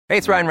Hey,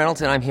 it's Ryan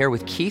Reynolds, and I'm here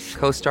with Keith,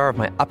 co-star of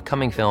my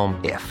upcoming film,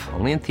 If,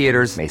 only in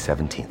theaters May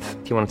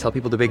 17th. Do you want to tell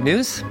people the big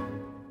news?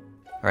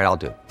 All right, I'll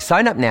do it.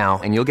 Sign up now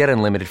and you'll get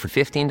unlimited for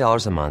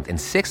 $15 a month and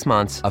 6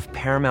 months of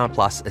Paramount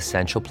Plus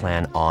Essential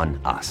Plan on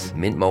us.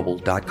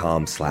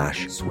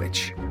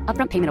 MintMobile.com/switch.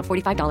 Upfront payment of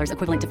 $45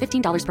 equivalent to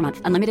 $15 per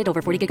month. Unlimited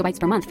over 40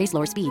 gigabytes per month. Face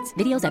lower speeds.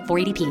 Videos at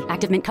 480p.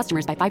 Active Mint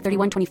customers by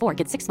 531.24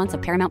 get 6 months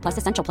of Paramount Plus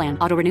Essential Plan.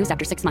 Auto renews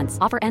after 6 months.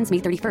 Offer ends May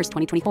 31st,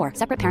 2024.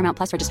 Separate Paramount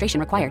Plus registration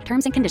required.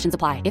 Terms and conditions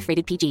apply if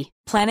rated PG.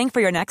 Planning for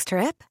your next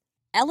trip?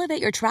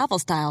 Elevate your travel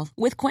style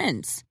with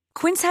Quince.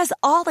 Quince has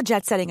all the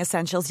jet-setting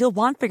essentials you'll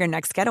want for your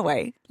next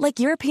getaway, like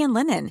European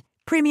linen,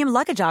 premium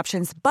luggage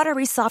options,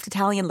 buttery soft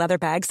Italian leather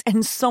bags,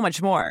 and so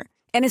much more.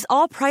 And is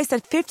all priced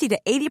at 50 to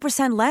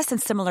 80% less than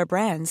similar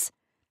brands.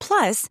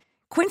 Plus,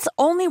 Quince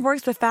only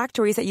works with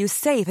factories that use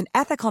safe and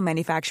ethical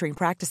manufacturing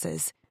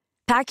practices.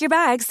 Pack your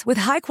bags with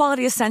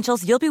high-quality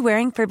essentials you'll be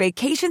wearing for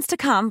vacations to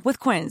come with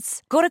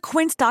Quince. Go to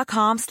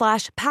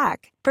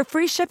quince.com/pack for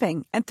free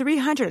shipping and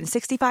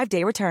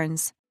 365-day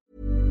returns.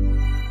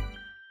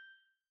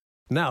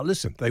 Now,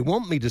 listen, they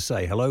want me to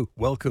say hello,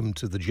 welcome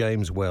to the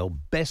James Whale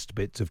Best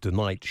Bits of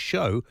Tonight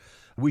show,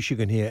 which you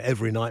can hear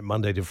every night,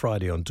 Monday to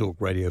Friday on Talk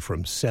Radio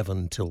from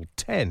 7 till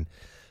 10.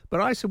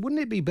 But I said, wouldn't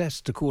it be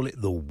best to call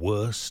it the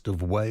worst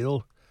of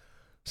Whale?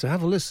 So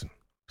have a listen,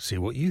 see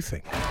what you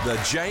think.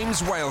 The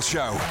James Whale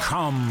Show.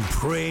 Come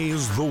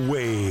praise the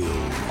whale.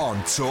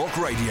 On Talk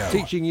Radio.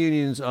 Teaching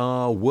unions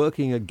are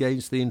working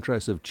against the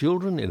interests of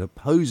children in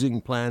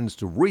opposing plans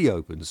to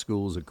reopen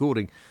schools,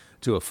 according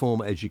to a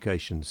former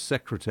Education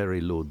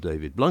Secretary. Lord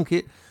David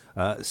Blunkett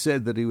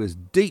said that he was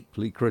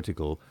deeply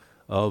critical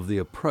of the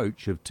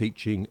approach of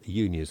teaching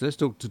unions. Let's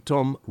talk to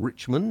Tom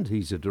Richmond.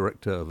 He's a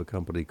director of a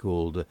company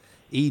called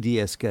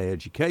EDSK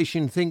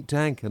Education think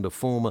tank and a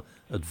former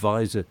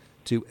advisor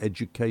to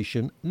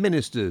education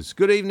ministers.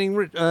 Good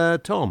evening,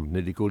 Tom.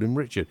 Nearly called him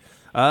Richard.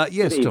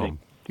 Yes, Tom.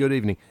 Good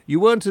evening. You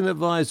weren't an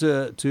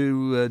advisor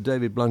to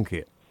David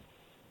Blunkett.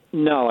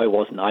 No, I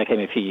wasn't. I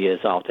came a few years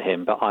after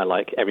him, but I,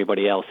 like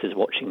everybody else, is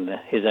watching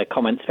his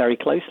comments very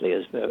closely.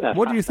 As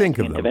what do you think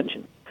of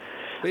intervention.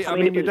 Them? I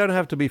mean, you don't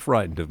have to be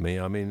frightened of me.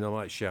 I mean, I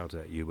might shout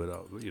at you, but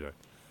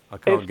I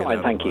can't get out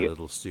of my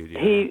little studio.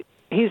 He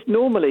was,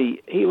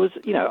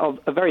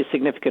 a very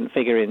significant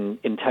figure in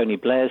Tony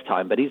Blair's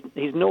time, but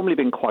he's normally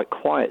been quite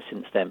quiet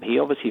since then. He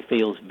obviously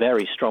feels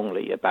very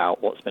strongly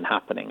about what's been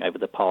happening over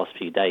the past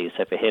few days.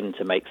 So for him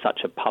to make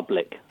such a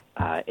public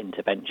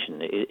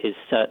intervention is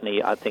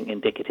certainly, I think,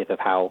 indicative of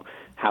how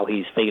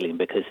he's feeling,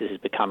 because this is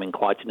becoming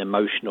quite an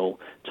emotional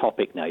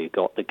topic now. You've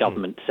got the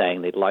government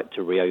saying they'd like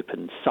to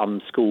reopen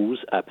some schools,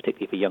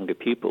 particularly for younger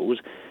pupils,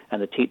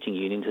 and the teaching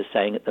unions are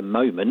saying at the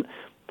moment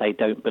they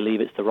don't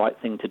believe it's the right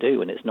thing to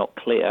do, and it's not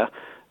clear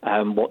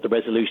what the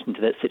resolution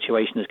to that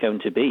situation is going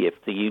to be if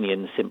the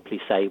unions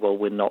simply say, well,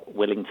 we're not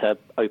willing to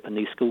open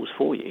these schools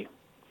for you.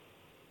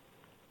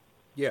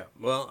 Yeah,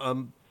 well,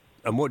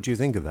 and what do you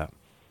think of that?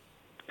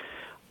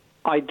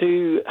 I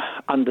do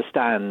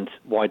understand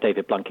why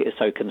David Blunkett is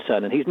so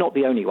concerned, and he's not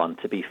the only one,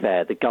 to be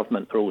fair. The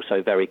government are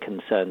also very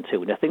concerned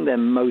too, and the thing they're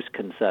most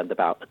concerned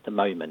about at the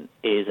moment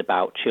is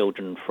about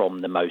children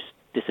from the most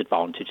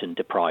disadvantaged and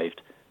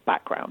deprived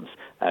backgrounds.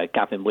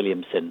 Gavin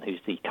Williamson,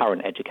 who's the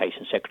current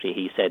Education Secretary,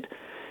 he said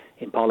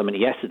in Parliament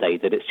yesterday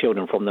that it's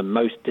children from the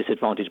most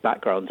disadvantaged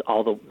backgrounds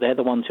they're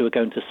the ones who are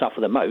going to suffer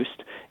the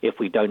most if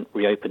we don't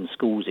reopen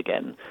schools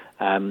again.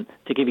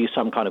 To give you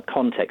some kind of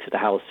context as to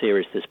how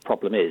serious this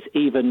problem is,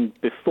 even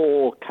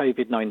before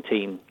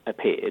COVID-19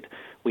 appeared,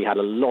 we had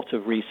a lot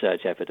of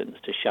research evidence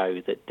to show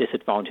that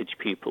disadvantaged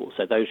pupils,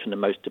 so those from the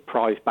most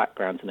deprived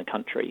backgrounds in the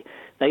country,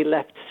 they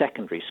left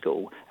secondary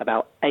school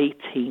about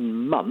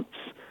 18 months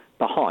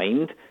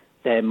behind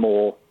their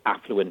more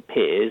affluent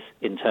peers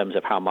in terms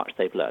of how much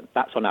they've learned.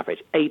 That's on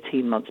average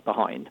 18 months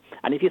behind.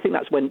 And if you think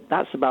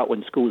that's about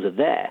when schools are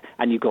there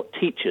and you've got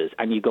teachers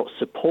and you've got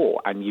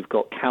support and you've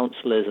got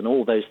counsellors and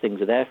all those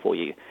things are there for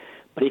you.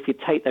 But if you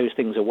take those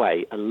things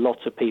away, a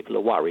lot of people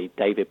are worried,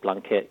 David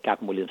Blunkett,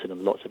 Gavin Williamson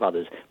and lots of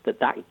others,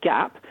 that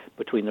gap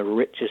between the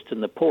richest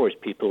and the poorest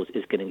pupils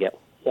is going to get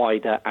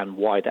wider and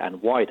wider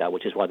and wider,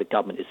 which is why the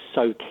government is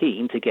so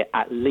keen to get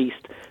at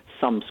least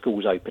some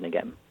schools open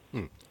again.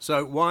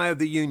 So why are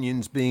the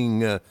unions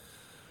being...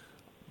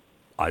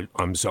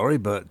 I'm sorry,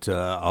 but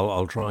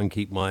I'll try and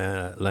keep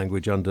my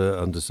language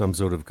under some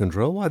sort of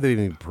control. Why are they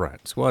being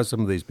brats? Why are some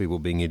of these people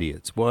being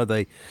idiots? Why are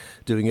they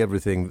doing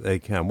everything they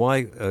can?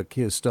 Why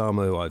Keir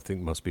Starmer, who I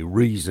think must be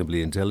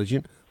reasonably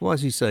intelligent, why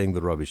is he saying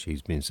the rubbish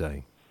he's been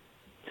saying?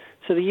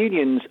 So the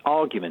union's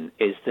argument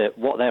is that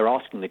what they're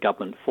asking the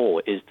government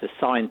for is the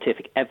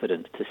scientific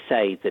evidence to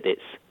say that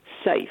it's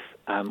safe.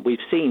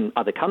 We've seen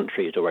other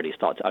countries already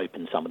start to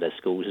open some of their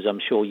schools, as I'm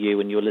sure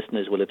you and your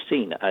listeners will have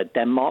seen.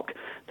 Denmark,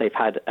 they've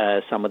had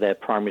some of their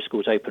primary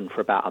schools open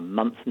for about a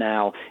month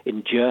now.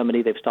 In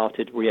Germany, they've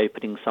started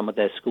reopening some of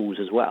their schools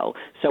as well.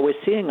 So we're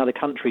seeing other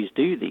countries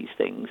do these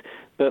things.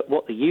 But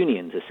what the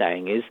unions are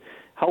saying is,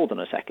 hold on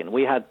a second.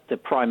 We had the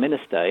Prime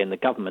Minister in the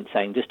government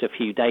saying just a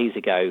few days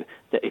ago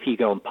that if you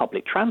go on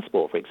public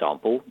transport, for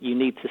example, you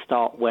need to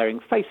start wearing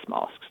face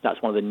masks.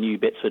 That's one of the new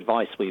bits of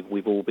advice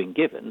we've all been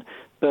given.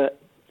 But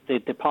the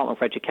Department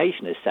for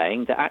Education is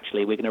saying that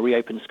actually we're going to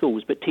reopen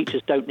schools, but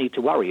teachers don't need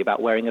to worry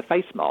about wearing a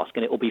face mask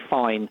and it will be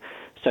fine,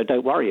 so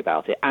don't worry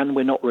about it. And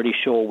we're not really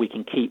sure we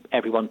can keep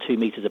everyone 2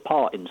 meters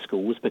apart in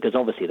schools because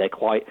obviously they're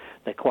quite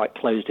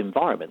closed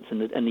environments.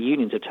 And the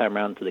unions have turned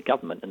around to the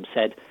government and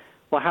said,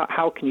 well,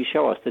 how can you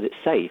show us that it's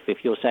safe if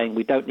you're saying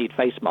we don't need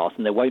face masks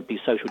and there won't be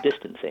social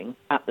distancing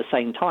at the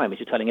same time as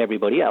you're telling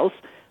everybody else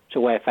to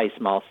wear face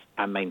masks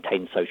and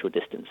maintain social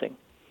distancing?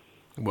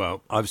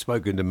 Well, I've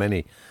spoken to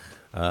many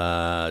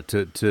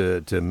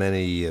to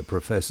many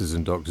professors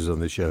and doctors on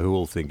this show who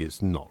all think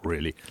it's not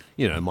really,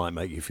 it might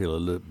make you feel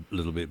a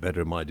little bit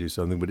better, it might do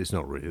something, but it's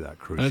not really that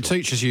crucial. And the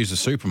teachers use the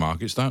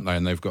supermarkets, don't they?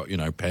 And they've got,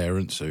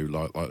 parents who,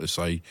 like they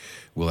say,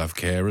 will have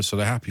carers, so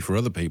they're happy for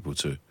other people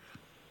to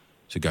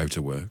go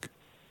to work.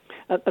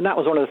 And that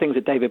was one of the things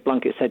that David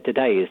Blunkett said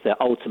today, is that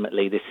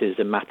ultimately this is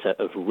a matter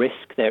of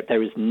risk.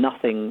 There is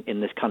nothing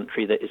in this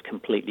country that is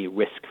completely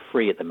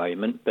risk-free at the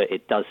moment, but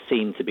it does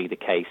seem to be the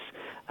case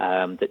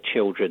that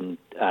children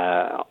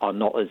are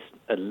not as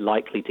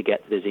likely to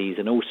get the disease,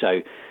 and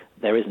also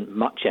there isn't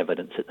much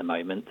evidence at the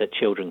moment that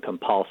children can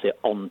pass it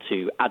on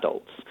to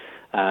adults.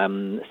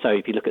 So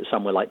if you look at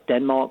somewhere like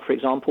Denmark, for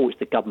example, which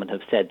the government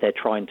have said they're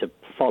trying to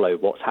follow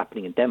what's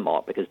happening in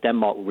Denmark, because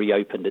Denmark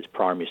reopened its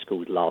primary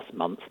schools last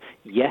month.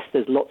 Yes,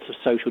 there's lots of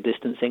social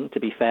distancing, to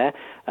be fair,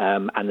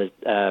 and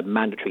there's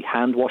mandatory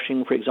hand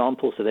washing, for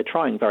example, so they're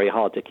trying very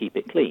hard to keep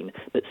it clean.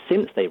 But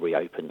since they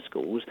reopened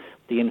schools,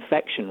 the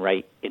infection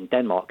rate in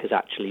Denmark has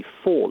actually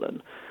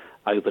fallen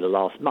over the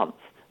last month.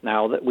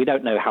 Now, we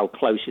don't know how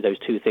closely those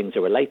two things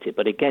are related,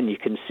 but again, you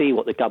can see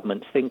what the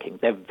government's thinking.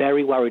 They're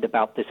very worried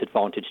about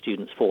disadvantaged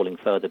students falling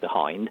further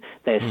behind.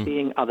 They're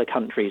seeing other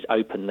countries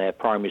open their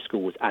primary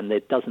schools, and there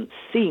doesn't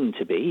seem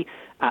to be,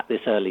 at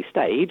this early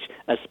stage,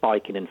 a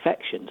spike in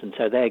infections. And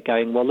so they're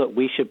going, well, look,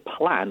 we should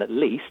plan at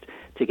least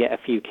to get a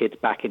few kids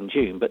back in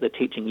June, but the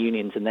teaching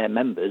unions and their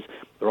members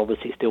are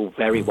obviously still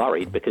very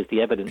worried because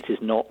the evidence is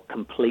not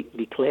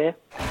completely clear.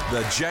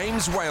 The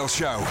James Whale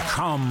Show.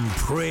 Come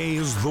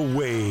praise the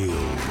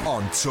whale.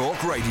 On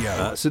Talk Radio.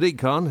 Sadiq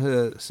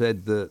Khan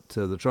said that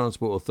the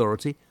Transport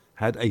Authority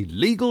had a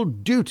legal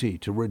duty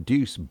to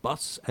reduce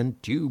bus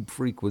and tube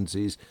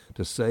frequencies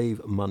to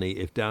save money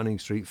if Downing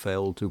Street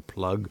failed to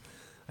plug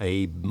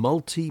a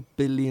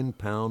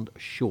multi-billion-pound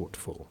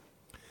shortful.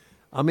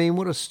 I mean,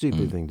 what a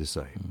stupid thing to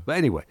say. But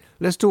anyway,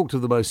 let's talk to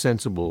the most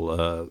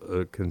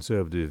sensible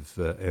Conservative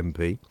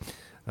MP.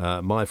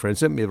 My friend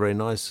sent me a very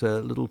nice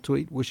little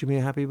tweet wishing me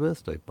a happy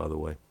birthday, by the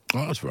way.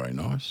 Oh, that's very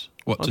nice.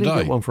 What, I today? didn't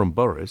get one from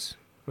Boris.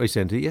 He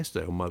sent it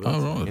yesterday on my birthday.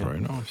 Oh, right, yeah. very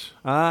nice.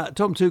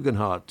 Tom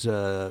Tugendhat,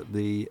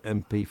 the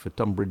MP for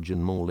Tunbridge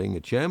and Malling,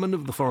 chairman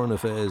of the Foreign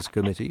Affairs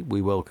Committee,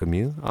 we welcome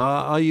you.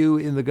 Are you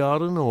in the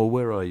garden, or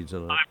where are you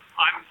tonight?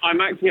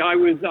 I'm actually, I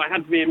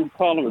had to be in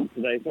Parliament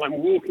today, so I'm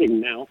walking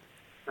now.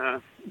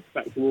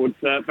 Back towards,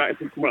 for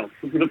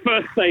the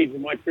first stage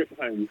of my trip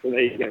home, so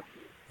there you go.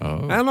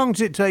 Oh. How long does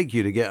it take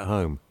you to get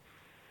home?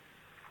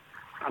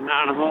 An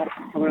hour and a half,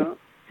 something like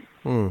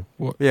that.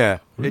 What? Yeah,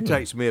 Really? It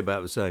takes me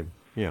about the same.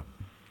 Yeah.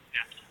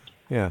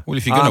 Well,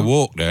 if you're going to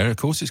walk there, of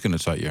course it's going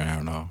to take you an hour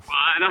and a half.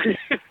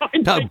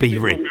 That'd be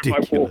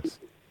ridiculous.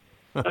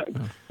 I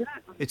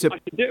should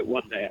do it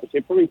one day, actually.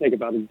 It'd probably take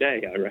about a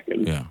day, I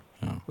reckon. Yeah.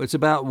 It's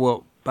about,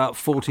 about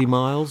 40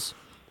 miles?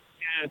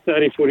 Yeah,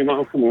 30, 40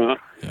 miles, something like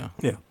that.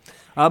 Yeah.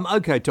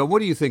 Okay, Tom, what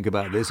do you think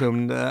about this?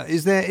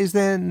 Is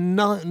there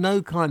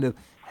no kind of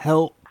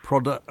help,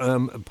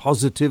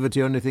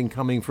 positivity or anything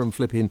coming from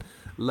flipping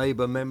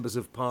Labour members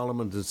of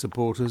Parliament and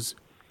supporters?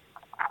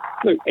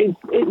 Look,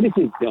 this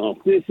is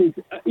daft. This is,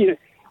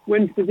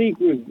 when Sadiq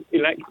was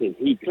elected,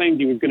 he claimed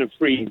he was going to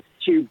freeze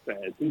tube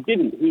fares. He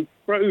didn't. He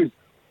froze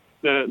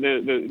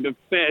the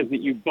fares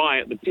that you buy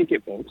at the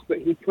ticket box, but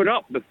he put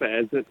up the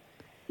fares that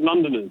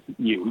Londoners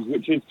use,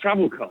 which is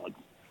travel cards.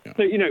 Yeah.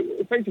 So,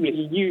 effectively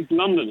he used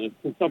Londoners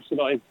to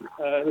subsidise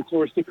the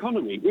tourist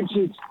economy, which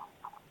is,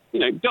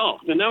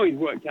 daft. And now he's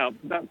worked out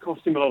that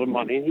cost him a lot of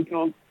money and he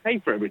can't pay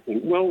for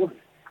everything. Well,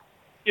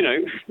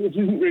 this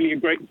isn't really a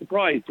great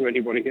surprise to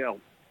anybody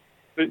else.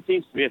 But it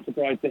seems to be a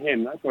surprise to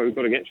him. That's why we've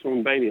got to get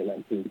Sean Bailey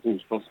elected as soon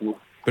as possible.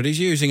 But he's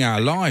using our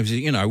lives.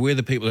 We're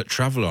the people that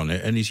travel on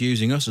it, and he's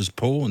using us as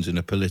pawns in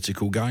a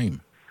political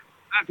game.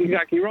 That's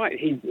exactly right.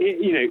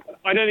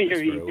 I don't think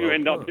he's going to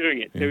end up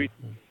doing it. So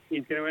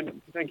he's going to end up.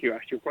 Thank you,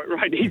 Ash. You're quite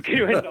right. He's going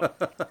to end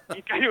up.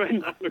 He's going to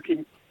end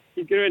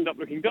up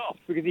looking daft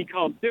because he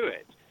can't do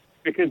it.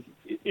 Because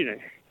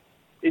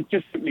it's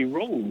just simply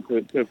wrong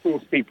to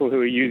force people who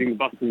are using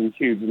buses and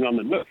tubes in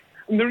London. Look,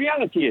 and the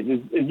reality is,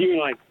 as you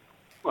and I,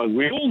 well,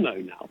 we all know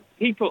now,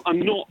 people are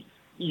not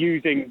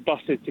using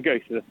buses to go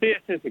to the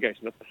theatre, to go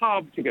to the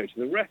pub, to go to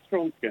the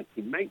restaurant, to go to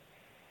see mates.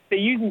 They're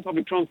using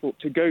public transport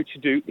to go to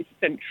do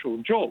essential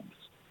jobs,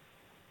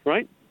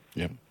 right?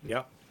 Yeah.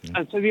 Yeah.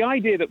 And so the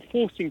idea that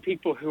forcing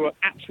people who are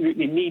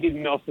absolutely needed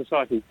in our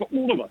society, for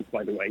all of us,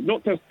 by the way,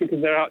 not just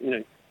because they're out,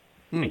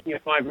 making a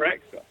fiver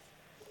extra,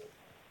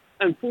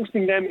 and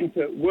forcing them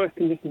into worse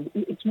conditions,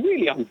 it's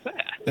really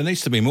unfair. There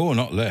needs to be more,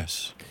 not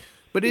less.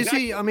 But is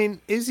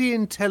he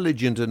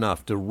intelligent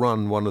enough to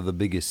run one of the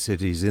biggest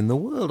cities in the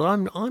world?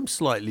 I'm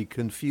slightly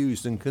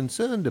confused and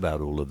concerned about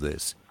all of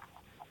this.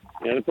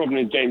 Yeah, the problem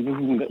is, James,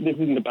 this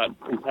isn't about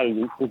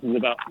intelligence. This is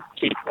about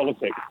cheap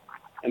politics,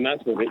 and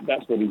that's what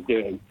he's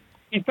doing.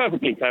 He's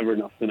perfectly clever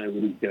enough to know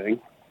what he's doing,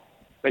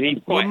 but he's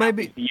quite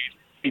happy to use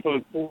people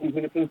as pawns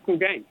in a political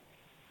game.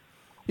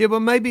 Yeah,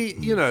 but maybe,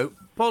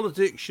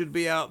 politics should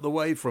be out the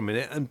way for a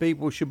minute and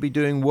people should be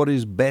doing what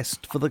is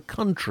best for the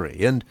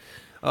country. And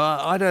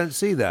I don't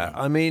see that.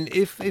 I mean,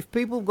 if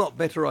people got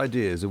better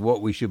ideas of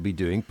what we should be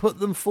doing, put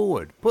them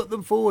forward. Put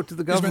them forward to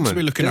the government. He's meant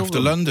to be looking after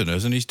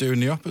Londoners and he's doing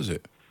the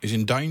opposite. He's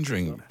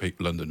endangering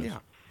Londoners. Yeah.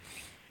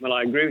 Well,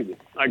 I agree with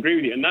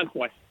you. And that's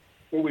why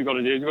what we've got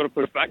to do is we've got to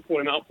push back, call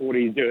him out for what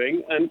he's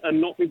doing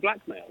and not be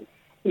blackmailed.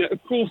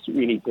 Of course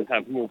we need to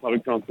have more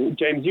public transport.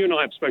 James, you and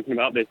I have spoken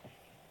about this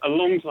a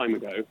long time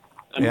ago.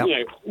 And,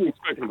 we've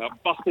spoken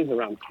about buses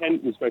around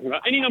Kent. We've spoken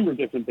about any number of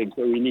different things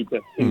where we need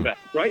to invest,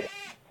 right?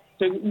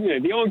 So,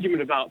 the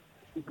argument about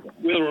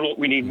whether or not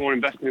we need more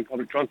investment in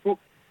public transport,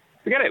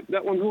 forget it.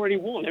 That one's already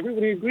won.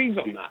 Everybody agrees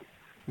on that.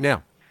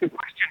 Yeah. The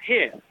question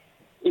here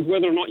is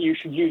whether or not you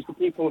should use the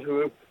people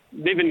who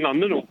live in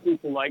London or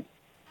people like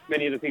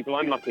many of the people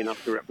I'm lucky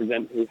enough to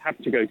represent who have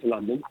to go to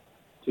London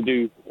to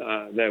do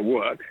their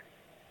work,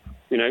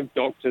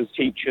 doctors,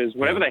 teachers,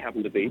 whatever they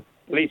happen to be,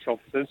 police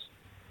officers,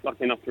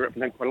 lucky enough to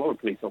represent quite a lot of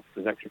police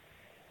officers, actually.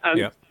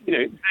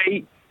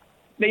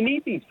 They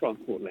need these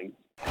transport links.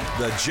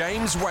 The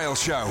James Whale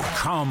Show.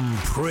 Come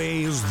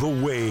praise the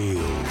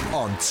whale.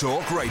 On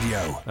Talk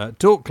Radio.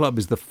 Talk Club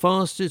is the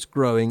fastest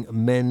growing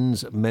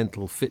men's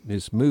mental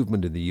fitness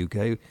movement in the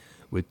UK,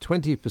 with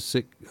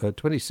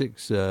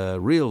 26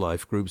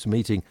 real-life groups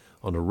meeting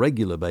on a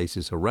regular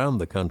basis around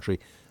the country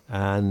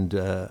and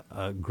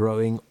a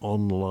growing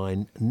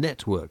online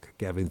network.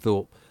 Gavin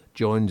Thorpe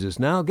joins us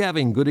now.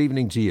 Gavin, good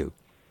evening to you.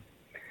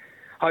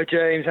 Hi,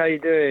 James. How you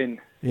doing?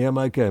 Yeah, I'm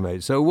okay,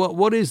 mate. So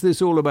what is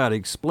this all about?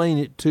 Explain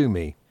it to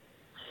me.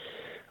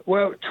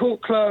 Well,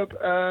 Talk Club,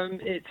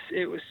 it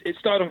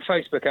started on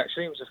Facebook,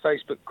 actually. It was a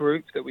Facebook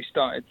group that we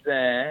started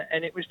there,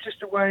 and it was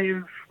just a way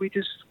of, we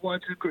just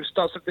wanted to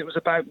start something that was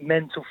about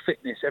mental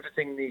fitness.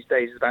 Everything these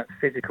days is about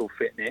physical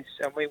fitness,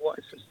 and we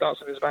wanted to start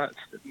something that was about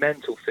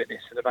mental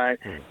fitness and about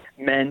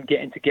men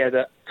getting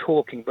together,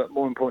 talking, but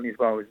more importantly as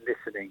well is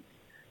listening.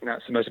 And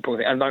that's the most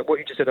important thing. And like what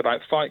you just said about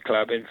Fight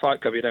Club, in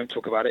Fight Club you don't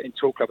talk about it. In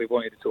Talk Club we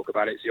want you to talk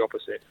about it. It's the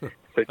opposite.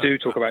 So do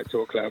talk about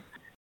Talk Club.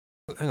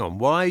 Hang on,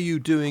 why are you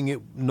doing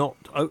it not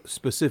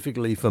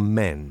specifically for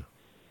men?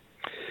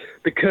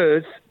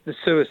 Because the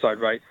suicide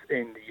rates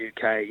in the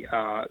UK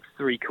are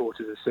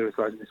 3/4 of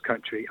suicides in this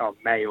country are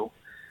male.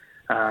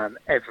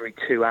 Every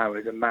 2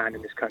 hours a man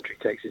in this country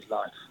takes his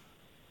life.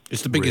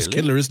 It's the biggest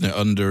killer, isn't it,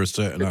 under a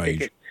certain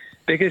age?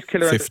 Biggest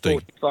killer 50.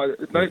 Under 45.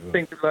 The most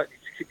things that likely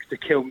to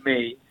kill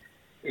me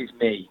is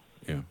me,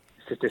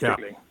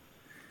 statistically. Yeah.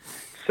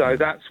 So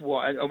that's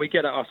what, and we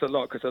get at us a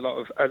lot because a lot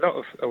of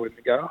women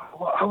go,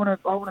 I want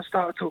to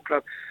start a Talk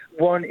Club.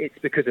 One, it's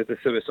because of the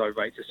suicide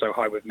rates are so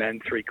high with men,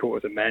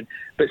 3/4 of men.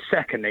 But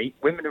secondly,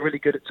 women are really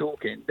good at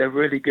talking. They're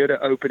really good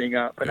at opening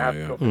up and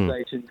having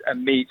conversations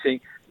and meeting.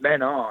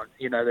 Men aren't.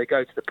 They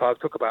go to the pub,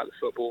 talk about the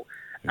football,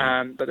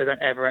 but they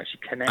don't ever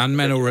actually connect. And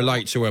men will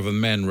relate to other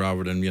men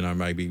rather than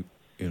maybe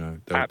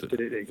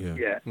absolutely,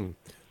 yeah.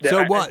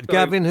 So what,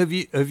 Gavin? Have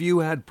you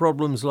had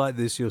problems like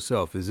this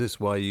yourself? Is this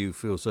why you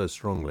feel so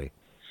strongly?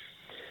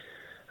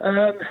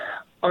 For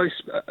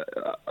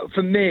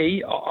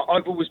me,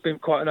 I've always been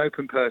quite an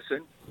open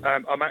person.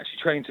 I'm actually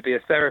trained to be a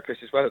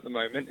therapist as well at the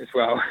moment as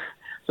well.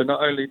 So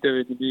not only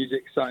doing the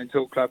music, starting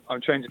Talk Club,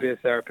 I'm trained to be a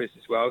therapist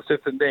as well. So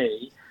for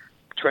me,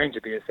 trained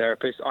to be a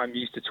therapist, I'm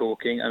used to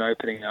talking and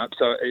opening up.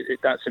 So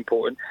that's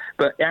important.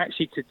 But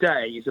actually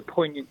today is a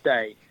poignant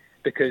day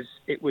because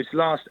it was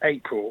last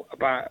April,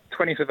 about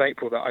 20th of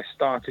April, that I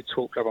started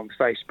Talk Club on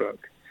Facebook.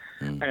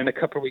 And a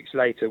couple of weeks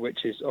later,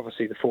 which is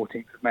obviously the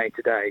 14th of May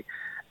today,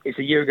 it's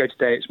a year ago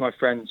today. It's my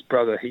friend's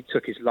brother. He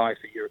took his life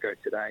a year ago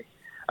today.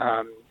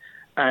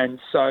 And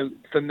so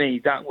for me,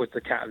 that was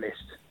the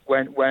catalyst.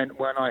 When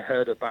I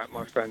heard about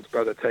my friend's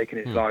brother taking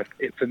his life,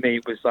 for me,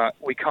 it was like,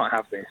 we can't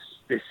have this.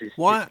 This is...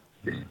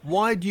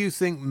 Why do you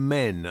think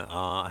men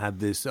have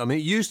this? I mean,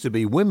 it used to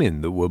be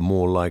women that were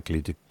more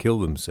likely to kill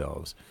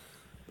themselves.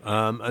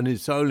 And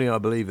it's only, I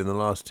believe, in the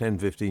last 10,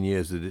 15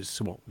 years that it's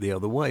swapped the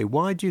other way.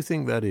 Why do you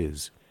think that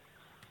is?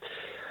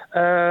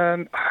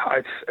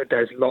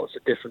 There's lots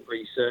of different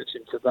research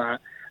into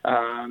that.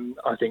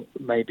 I think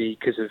maybe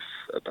because of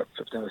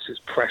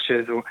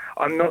pressures, or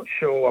I'm not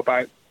sure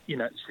about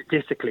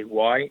statistically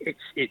why.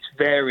 It's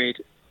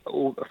varied.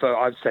 For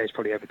I'd say it's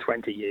probably over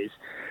 20 years.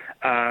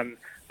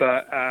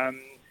 But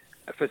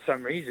for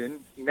some reason,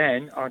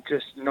 men are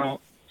just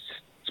not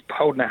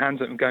holding their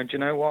hands up and going, do you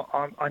know what,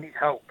 I need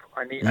help.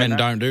 Men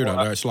don't do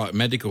that. It's like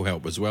medical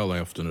help as well, they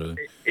often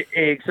do.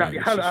 Exactly.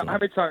 How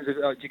many times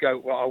do you go,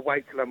 well, I'll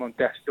wait till I'm on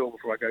death's door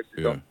before I go to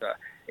the doctor?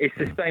 It's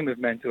the same with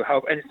mental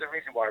health, and it's the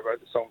reason why I wrote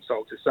the song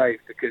Soul to Save,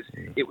 because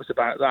it was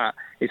about that.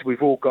 Is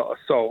we've all got a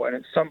soul, and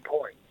at some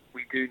point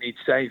we do need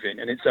saving,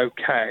 and it's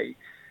okay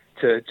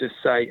to just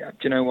say, do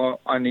you know what,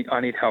 I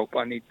need help,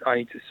 I need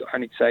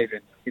saving.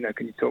 You know,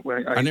 can you talk?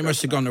 And it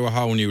must have gone to a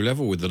whole new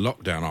level with the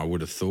lockdown, I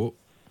would have thought.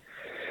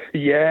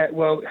 Yeah,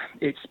 well,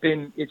 it's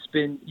been.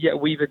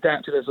 We've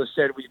adapted, as I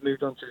said. We've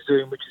moved on to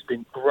Zoom, which has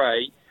been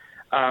great.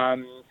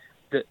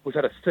 That we've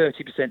had a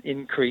 30%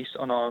 increase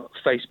on our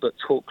Facebook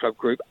Talk Club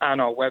group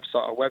and our website.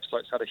 Our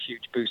website's had a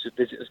huge boost of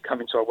visitors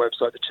coming to our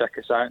website to check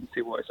us out and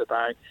see what it's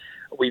about.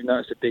 We've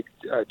noticed a big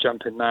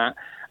jump in that.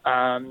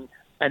 And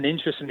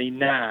interestingly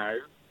now,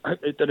 I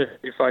don't know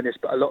if you find this,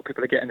 but a lot of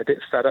people are getting a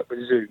bit fed up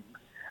with Zoom.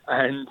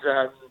 And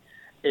so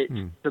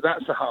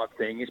that's the hard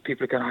thing, is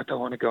people are going, I don't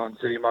want to go on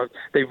Zoom.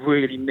 They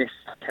really miss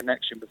that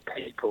connection with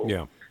people.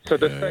 Yeah. So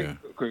the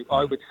Facebook group,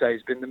 I would say,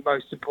 has been the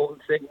most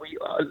important thing.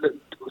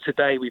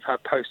 Today we've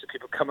had posts of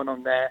people coming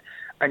on there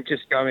and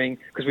just going,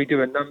 because we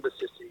do a number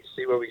system, you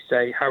see, where we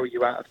say, how are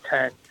you out of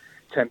 10?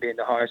 10 being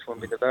the highest, 1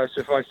 being the lowest.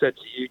 So if I said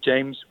to you,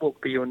 James, what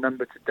would be your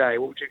number today?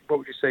 What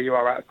would you say you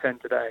are out of 10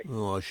 today?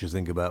 Oh, I should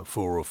think about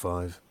 4 or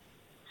 5.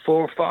 4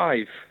 or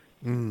 5?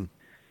 And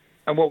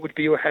what would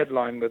be your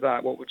headline with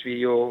that? What would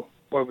you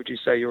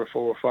say you're a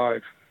 4 or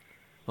 5?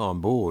 Oh,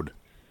 I'm bored.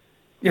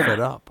 Fed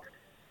up.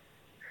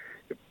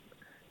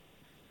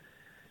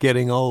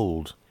 Getting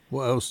old.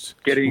 What else?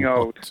 Getting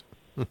old.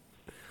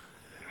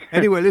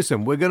 Anyway,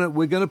 listen, we're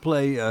gonna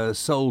play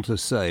Soul to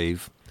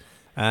Save,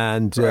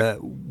 and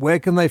where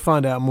can they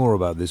find out more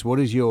about this?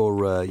 What is your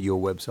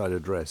website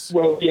address?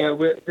 Well, yeah,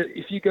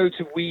 if you go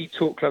to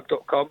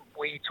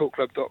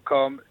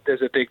wetalkclub.com,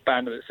 there's a big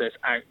banner that says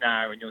Out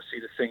Now, and you'll see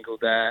the single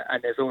there.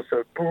 And there's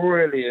also a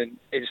brilliant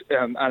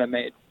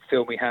animated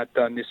film we had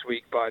done this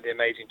week by the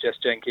amazing Jess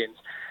Jenkins,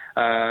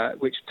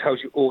 which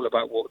tells you all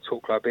about what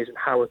Talk Club is and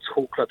how a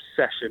Talk Club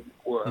session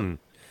works.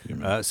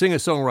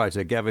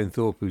 Singer-songwriter Gavin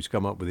Thorpe, who's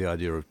come up with the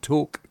idea of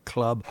Talk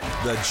Club.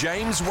 The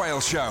James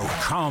Whale Show.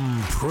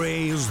 Come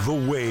praise the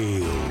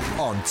whale.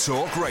 On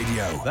Talk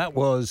Radio. That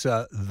was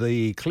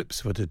the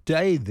clips for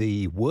today,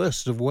 the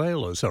worst of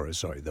Whale,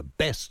 the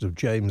best of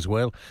James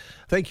Whale.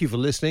 Thank you for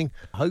listening.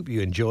 I hope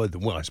you enjoyed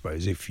them. Well, I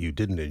suppose if you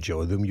didn't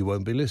enjoy them, you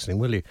won't be listening,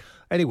 will you?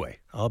 Anyway,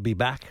 I'll be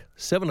back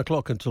 7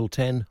 o'clock until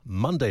 10,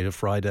 Monday to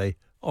Friday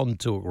on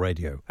Talk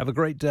Radio. Have a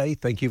great day.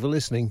 Thank you for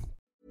listening.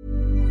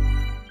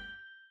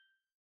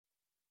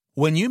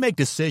 When you make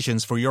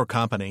decisions for your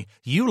company,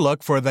 you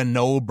look for the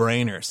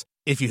no-brainers.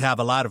 If you have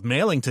a lot of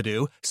mailing to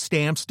do,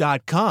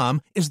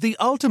 Stamps.com is the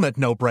ultimate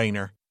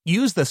no-brainer.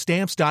 Use the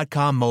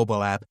Stamps.com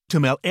mobile app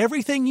to mail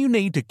everything you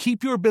need to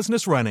keep your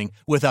business running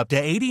with up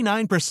to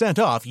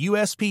 89% off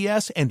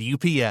USPS and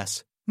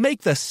UPS.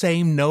 Make the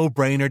same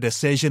no-brainer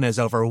decision as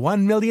over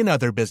 1 million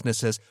other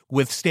businesses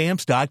with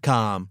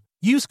Stamps.com.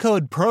 Use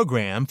code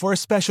PROGRAM for a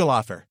special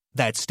offer.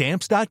 That's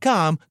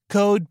Stamps.com,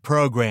 code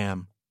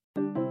PROGRAM.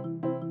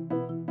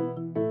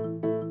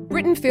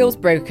 Britain feels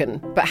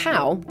broken, but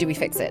how do we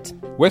fix it?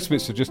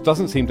 Westminster just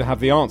doesn't seem to have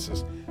the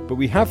answers, but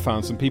we have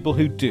found some people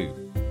who do.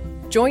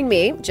 Join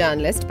me,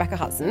 journalist Becca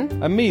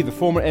Hudson. And me, the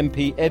former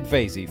MP Ed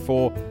Vaizey,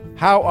 for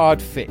How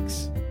I'd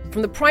Fix.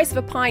 From the price of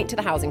a pint to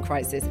the housing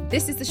crisis,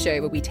 this is the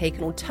show where we take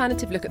an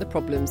alternative look at the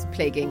problems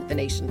plaguing the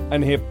nation.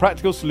 And hear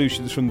practical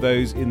solutions from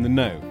those in the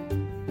know.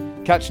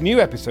 Catch new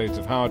episodes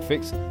of How I'd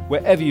Fix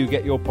wherever you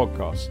get your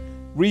podcasts.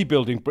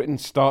 Rebuilding Britain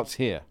starts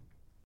here.